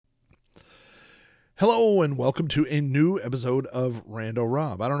Hello and welcome to a new episode of Rando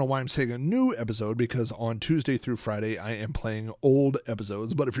Rob. I don't know why I'm saying a new episode because on Tuesday through Friday I am playing old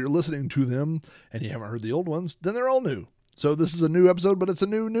episodes, but if you're listening to them and you haven't heard the old ones, then they're all new. So this is a new episode, but it's a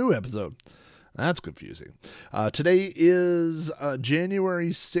new episode. That's confusing. Today is January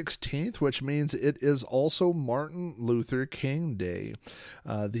 16th, which means it is also Martin Luther King Day.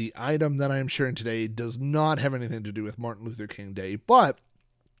 The item that I am sharing today does not have anything to do with Martin Luther King Day, but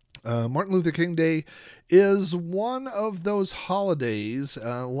Martin Luther King Day is one of those holidays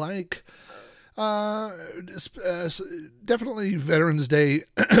definitely Veterans Day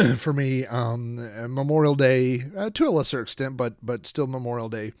for me, Memorial Day to a lesser extent, but still Memorial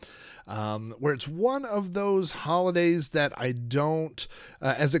Day, where it's one of those holidays that I don't,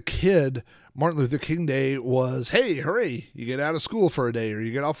 as a kid, Martin Luther King Day was, hey, hooray, you get out of school for a day or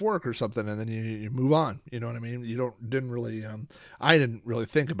you get off work or something and then you move on. You know what I mean? I didn't really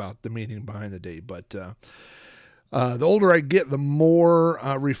think about the meaning behind the day, but the older I get, the more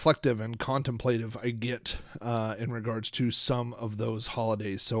reflective and contemplative I get in regards to some of those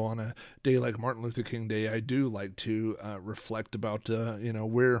holidays. So on a day like Martin Luther King Day, I do like to reflect about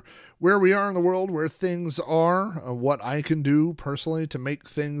where we are in the world, where things are, what I can do personally to make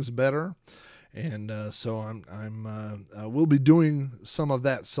things better. And so we'll be doing some of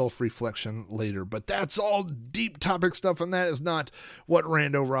that self-reflection later. But that's all deep topic stuff, and that is not what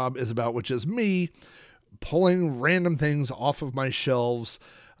Rando Rob is about, which is me pulling random things off of my shelves,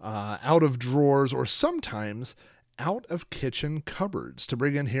 out of drawers, or sometimes out of kitchen cupboards to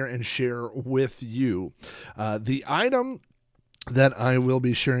bring in here and share with you. The item that I will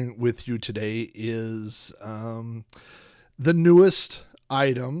be sharing with you today is the newest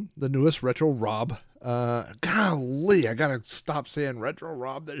item, the newest Retro Rob. Golly, I gotta stop saying Retro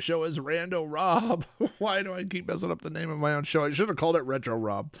Rob. The show is Rando Rob. Why do I keep messing up the name of my own show? I should have called it Retro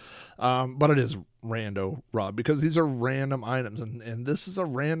Rob. But it is Rando Rob because these are random items, and this is a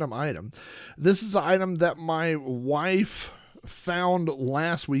random item. This is an item that my wife found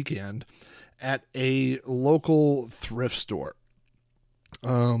last weekend at a local thrift store.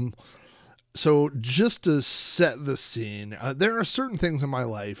 So just to set the scene, there are certain things in my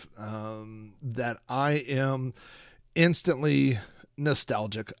life that I am instantly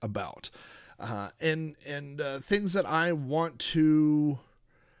nostalgic about, and things that I want to.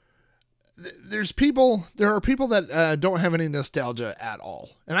 There are people that don't have any nostalgia at all,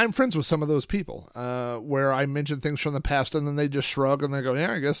 and I'm friends with some of those people. Where I mention things from the past, and then they just shrug and they go,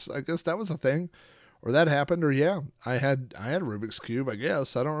 "Yeah, I guess that was a thing." Or that happened, or yeah, I had a Rubik's Cube, I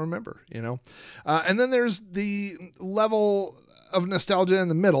guess. I don't remember, And then there's the level of nostalgia in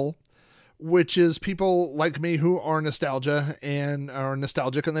the middle, which is people like me who are nostalgic and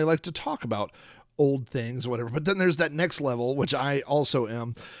they like to talk about old things or whatever. But then there's that next level, which I also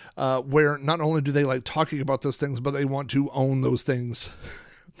am, where not only do they like talking about those things, but they want to own those things.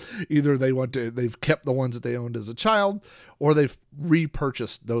 Either they've kept the ones that they owned as a child, or they've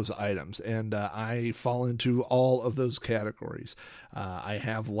repurchased those items. And I fall into all of those categories. I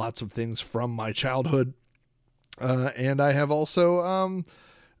have lots of things from my childhood, and I have also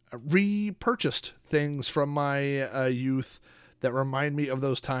repurchased things from my youth that remind me of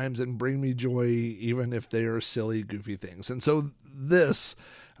those times and bring me joy, even if they are silly, goofy things. And so this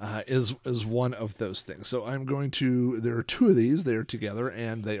is one of those things. So there are two of these. They are together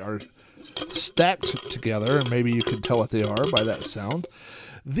and they are stacked together. And maybe you can tell what they are by that sound.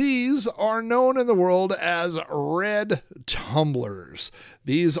 These are known in the world as red tumblers.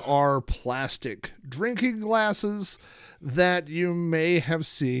 These are plastic drinking glasses that you may have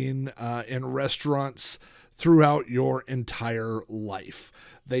seen in restaurants throughout your entire life.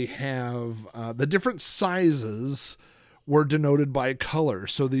 They have the different sizes were denoted by color.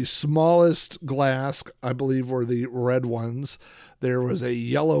 So the smallest glass, I believe, were the red ones. There was a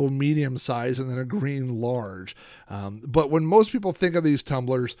yellow medium size and then a green large. But when most people think of these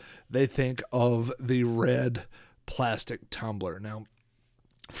tumblers, they think of the red plastic tumbler. Now,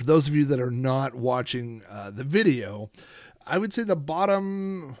 for those of you that are not watching the video, I would say the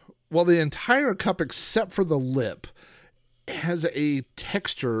bottom, the entire cup except for the lip has a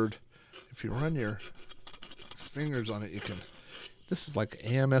textured, if you run your fingers on it, this is like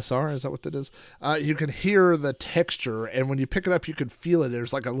AMSR, is that what that is? You can hear the texture, and when you pick it up, you can feel it.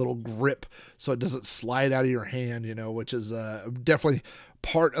 There's like a little grip, so it doesn't slide out of your hand, which is definitely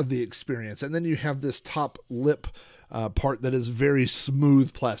part of the experience. And then you have this top lip part that is very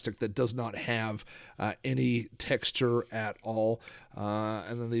smooth plastic that does not have any texture at all.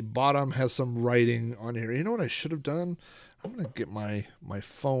 And then the bottom has some writing on here. You know what I should have done? I'm going to get my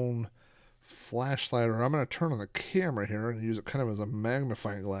phone flashlight, or I'm going to turn on the camera here and use it kind of as a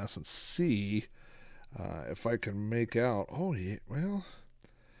magnifying glass and see If I can make out, oh yeah, well,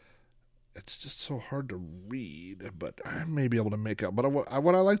 it's just so hard to read, but I may be able to make out. But what I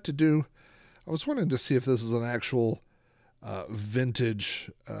like to do, I was wanting to see if this is an actual vintage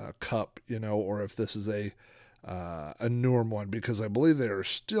cup, or if this is a newer one, because I believe they are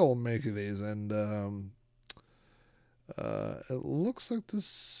still making these, and it looks like this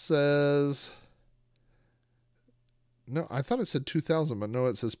says. No, I thought it said 2000, but no,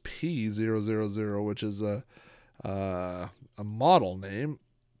 it says P000, which is a model name.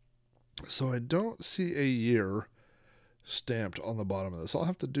 So I don't see a year stamped on the bottom of this. I'll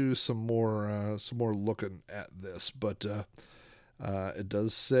have to do some more looking at this, but it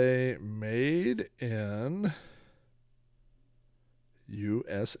does say made in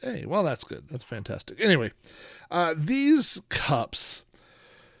USA. Well, that's good. That's fantastic. Anyway, these cups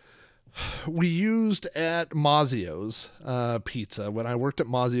we used at Mazzio's Pizza when I worked at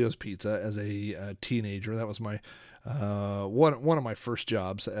Mazzio's Pizza as a teenager. That was my one of my first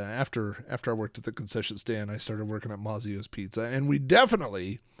jobs. After I worked at the concession stand, I started working at Mazzio's Pizza, and we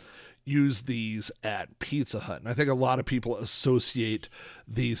definitely use these at Pizza Hut. And I think a lot of people associate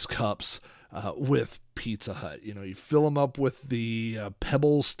these cups with Pizza Hut. You fill them up with the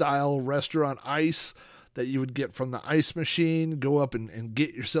Pebble style restaurant ice that you would get from the ice machine, go up and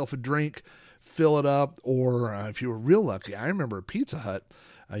get yourself a drink, fill it up, or if you were real lucky, I remember at Pizza Hut,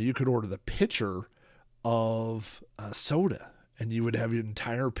 you could order the pitcher of soda, and you would have your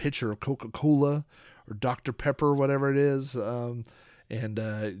entire pitcher of Coca-Cola or Dr. Pepper, whatever it is, and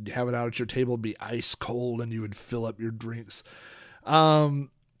have it out at your table, be ice cold, and you would fill up your drinks.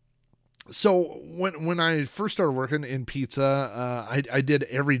 So when I first started working in pizza, I did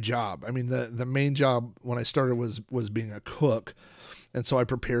every job. I mean, the main job when I started was being a cook. And so I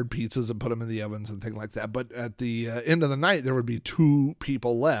prepared pizzas and put them in the ovens and things like that. But at the end of the night, there would be 2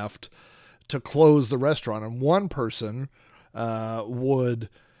 people left to close the restaurant. And one person would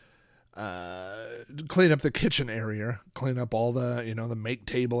clean up the kitchen area, clean up all the, the make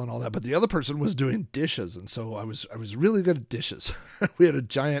table and all that. But the other person was doing dishes. And so I was really good at dishes. We had a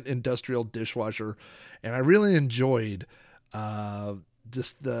giant industrial dishwasher, and I really enjoyed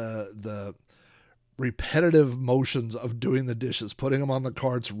just the repetitive motions of doing the dishes, putting them on the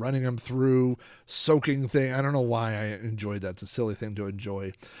carts, running them through, soaking thing. I don't know why I enjoyed that. It's a silly thing to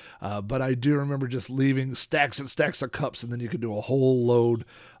enjoy. But I do remember just leaving stacks and stacks of cups, and then you could do a whole load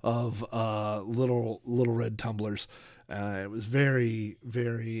of little red tumblers. It was very,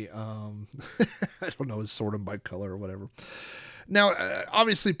 very, I don't know, sort them by color or whatever. Now,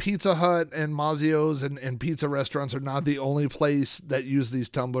 obviously, Pizza Hut and Mazzio's and pizza restaurants are not the only place that use these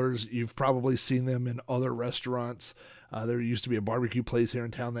tumblers. You've probably seen them in other restaurants. There used to be a barbecue place here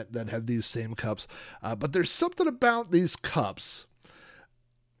in town that had these same cups. But there's something about these cups,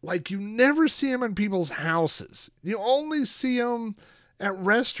 like you never see them in people's houses. You only see them at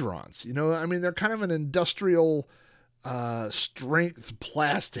restaurants. I mean, they're kind of an industrial strength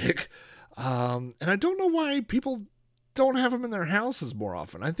plastic. And I don't know why people don't have them in their houses more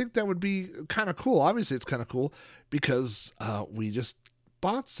often. I think that would be kind of cool. Obviously, it's kind of cool because we just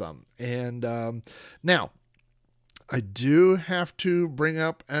bought some. And now, I do have to bring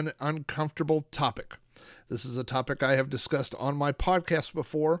up an uncomfortable topic. This is a topic I have discussed on my podcast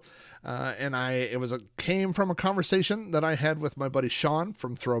before, and it came from a conversation that I had with my buddy Sean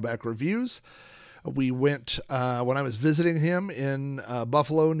from Throwback Reviews. We went, when I was visiting him in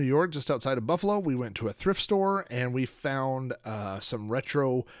Buffalo, New York, just outside of Buffalo, we went to a thrift store and we found some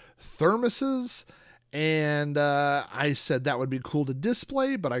retro thermoses. And I said that would be cool to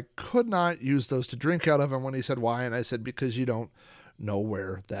display, but I could not use those to drink out of. And when he said why, and I said, because you don't know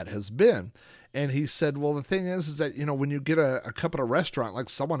where that has been. And he said, well, the thing is that, when you get a cup at a restaurant, like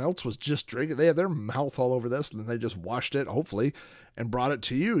someone else was just drinking, they had their mouth all over this, and then they just washed it, hopefully, and brought it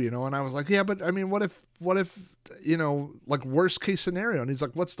to you, And I was like, yeah, but I mean, what if, like worst case scenario? And he's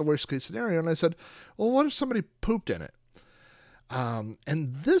like, what's the worst case scenario? And I said, well, what if somebody pooped in it? And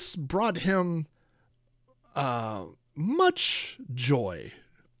this brought him much joy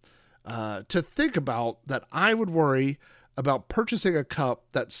to think about that I would worry about purchasing a cup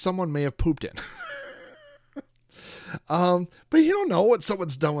that someone may have pooped in. But you don't know what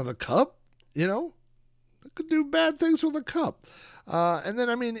someone's done with a cup, They could do bad things with a cup. And then,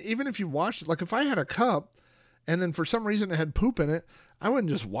 I mean, even if you wash it, like if I had a cup and then for some reason it had poop in it, I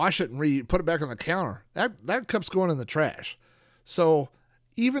wouldn't just wash it and put it back on the counter. That cup's going in the trash. So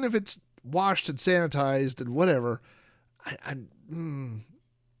even if it's washed and sanitized and whatever, I don't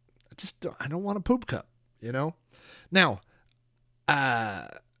want a poop cup, Now,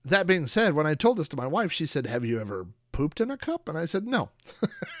 that being said, when I told this to my wife, she said, have you ever pooped in a cup? And I said, no.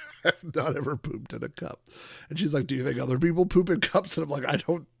 I've not ever pooped in a cup. And she's like, do you think other people poop in cups? And I'm like, I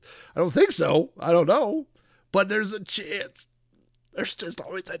don't think so. I don't know. But there's a chance. There's just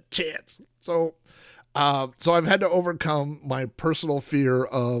always a chance. So I've had to overcome my personal fear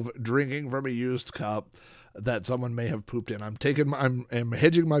of drinking from a used cup that someone may have pooped in. I'm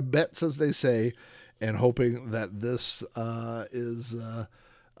hedging my bets, as they say, and hoping that this is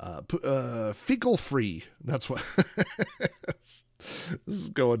fecal free. That's what this is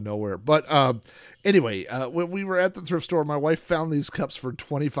going nowhere. But anyway, when we were at the thrift store, my wife found these cups for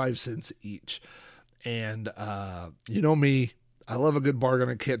 25 cents each. And you know me, I love a good bargain.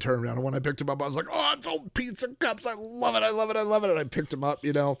 I can't turn around. And when I picked them up, I was like, oh, it's old pizza cups. I love it. I love it. I love it. And I picked them up,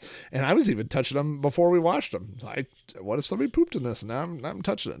 and I was even touching them before we washed them. What if somebody pooped in this? And now I'm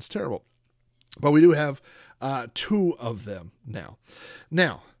touching it. It's terrible. But we do have 2 of them now.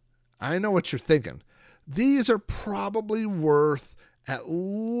 Now, I know what you're thinking. These are probably worth at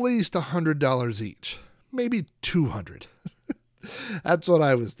least $100 each, maybe $200. That's what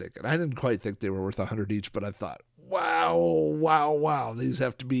I was thinking. I didn't quite think they were worth $100 each, but I thought, wow. These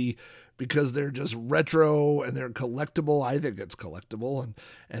have to be, because they're just retro and they're collectible. I think it's collectible,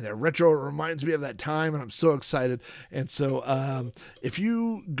 and they're retro. It reminds me of that time, and I'm so excited. And so if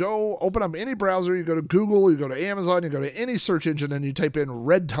you go open up any browser, you go to Google, you go to Amazon, you go to any search engine, and you type in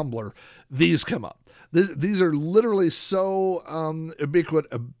Red Tumbler, these come up. These are literally so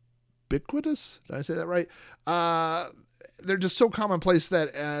ubiquitous. Did I say that right? They're just so commonplace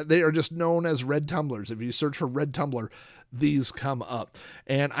that they are just known as red tumblers. If you search for red tumbler, these come up.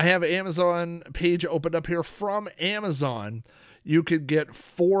 And I have an Amazon page opened up here from Amazon. You could get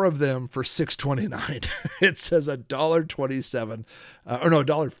 4 of them for $6.29. It says $1.27,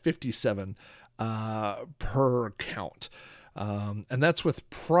 $1.57 per count. And that's with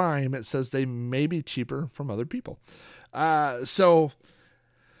Prime. It says they may be cheaper from other people.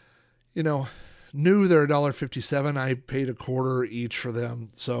 Knew they're $1.57. I paid $0.25 each for them.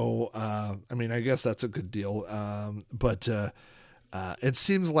 So, I guess that's a good deal. But it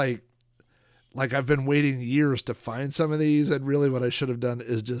seems like I've been waiting years to find some of these. And really what I should have done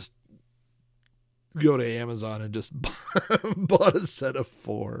is just go to Amazon and just bought a set of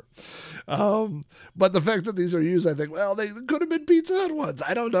 4. But the fact that these are used, I think, well, they could have been Pizza Hut ones.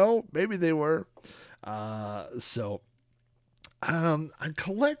 I don't know. Maybe they were. I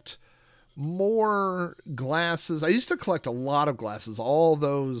collect more glasses. I used to collect a lot of glasses, all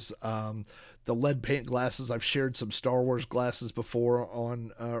those, the lead paint glasses. I've shared some Star Wars glasses before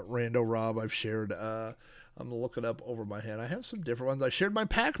on Rando Rob. I've shared, I'm going to look it up over my head. I have some different ones. I shared my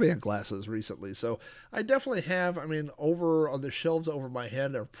Pac-Man glasses recently. So I definitely have, over on the shelves over my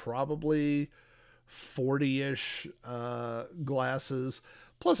head are probably 40-ish glasses.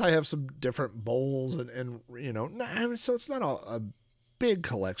 Plus I have some different bowls so it's not a big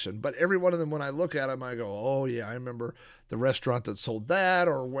collection, but every one of them, when I look at them, I go, oh yeah, I remember the restaurant that sold that,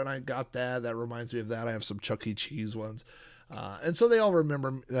 or when I got that reminds me of that. I have some Chuck E. Cheese ones. And so they all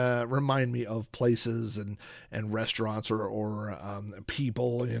remind me of places and restaurants or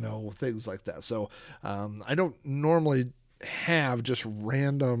people, things like that. So I don't normally have just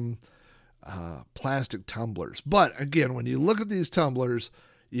random plastic tumblers. But again, when you look at these tumblers,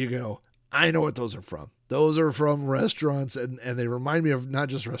 you go, I know what those are from. Those are from restaurants, and they remind me of not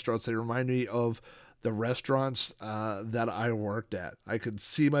just restaurants, they remind me of the restaurants that I worked at. I could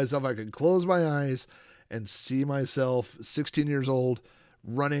see myself, I could close my eyes and see myself 16 years old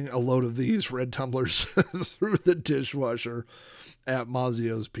running a load of these red tumblers through the dishwasher at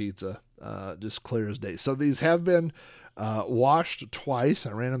Mazzio's Pizza, just clear as day. So these have been washed twice.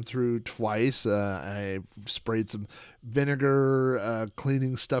 I ran them through twice. I sprayed some vinegar,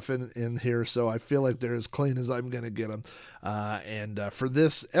 cleaning stuff in here. So I feel like they're as clean as I'm going to get them. And for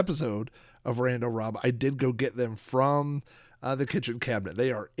this episode of Rando Rob, I did go get them from the kitchen cabinet.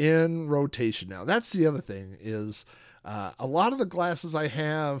 They are in rotation now. That's the other thing is a lot of the glasses I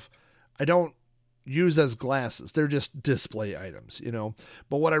have, I don't use as glasses. They're just display items,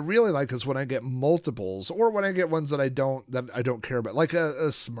 But what I really like is when I get multiples, or when I get ones that I don't care about, like a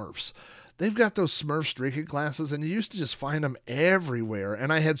Smurfs. They've got those Smurfs drinking glasses, and you used to just find them everywhere.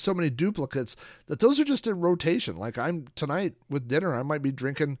 And I had so many duplicates that those are just in rotation. Like tonight with dinner, I might be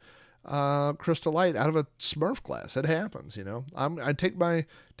drinking Crystal Light out of a Smurf glass. It happens, I take my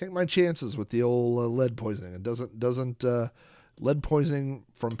chances with the old lead poisoning. It doesn't lead poisoning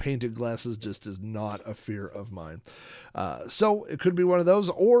from painted glasses just is not a fear of mine. So it could be one of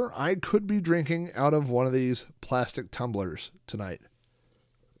those, or I could be drinking out of one of these plastic tumblers tonight.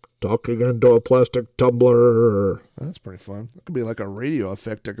 Talking into a plastic tumbler. That's pretty fun. That could be like a radio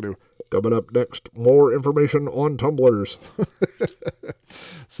effect I could do. Coming up next, more information on tumblers.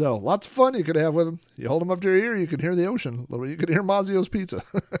 So lots of fun you could have with them. You hold them up to your ear, you can hear the ocean a little bit. You can hear Mazio's Pizza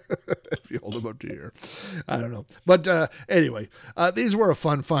if you hold them up to your ear. I don't know. But anyway, these were a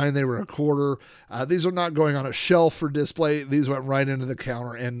fun find. They were a quarter. These are not going on a shelf for display. These went right into the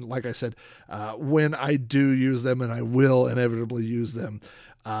counter. And like I said, when I do use them, and I will inevitably use them,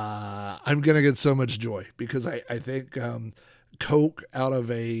 I'm going to get so much joy because I think Coke out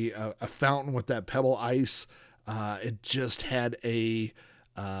of a fountain with that pebble ice, it just had a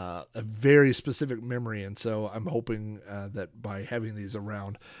very specific memory. And so I'm hoping that by having these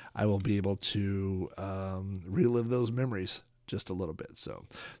around, I will be able to relive those memories just a little bit. So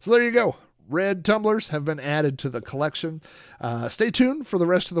there you go. Red tumblers have been added to the collection. Stay tuned for the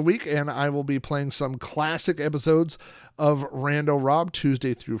rest of the week, and I will be playing some classic episodes of Rando Rob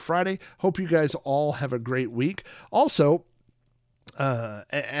Tuesday through Friday. Hope you guys all have a great week. Also,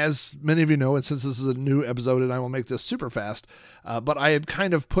 as many of you know, and since this is a new episode and I will make this super fast, but I had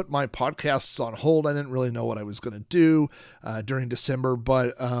kind of put my podcasts on hold. I didn't really know what I was going to do during December,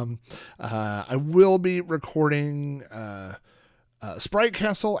 but I will be recording Sprite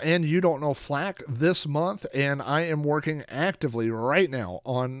Castle and You Don't Know Flack this month, and I am working actively right now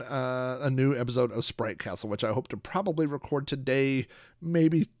on a new episode of Sprite Castle, which I hope to probably record today,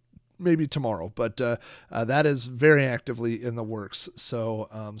 maybe tomorrow, but that is very actively in the works.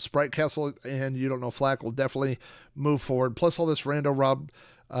 So Sprite Castle and You Don't Know Flack will definitely move forward, plus all this Rando Rob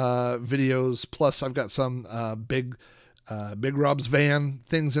videos, plus I've got some Big Rob's Van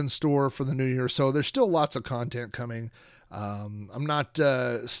things in store for the new year, so there's still lots of content coming. I'm not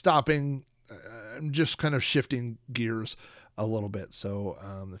stopping. I'm just kind of shifting gears a little bit. So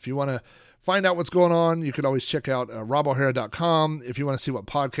if you want to find out what's going on, you could always check out RobO'Hara.com. If you want to see what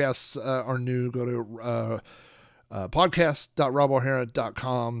podcasts are new, go to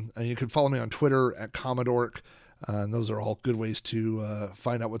podcast.RobO'Hara.com. And you can follow me on Twitter at Commodork. And those are all good ways to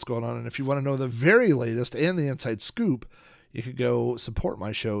find out what's going on. And if you want to know the very latest and the inside scoop, you could go support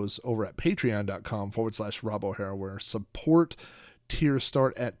my shows over at patreon.com/Rob O'Hara, where support tiers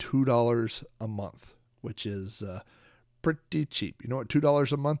start at $2 a month, which is pretty cheap. You know what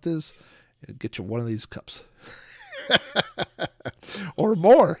 $2 a month is? It'll get you one of these cups. Or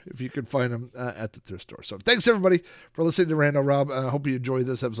more if you can find them at the thrift store. So thanks everybody for listening to Rando Rob. I hope you enjoyed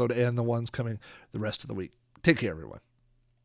this episode and the ones coming the rest of the week. Take care, everyone.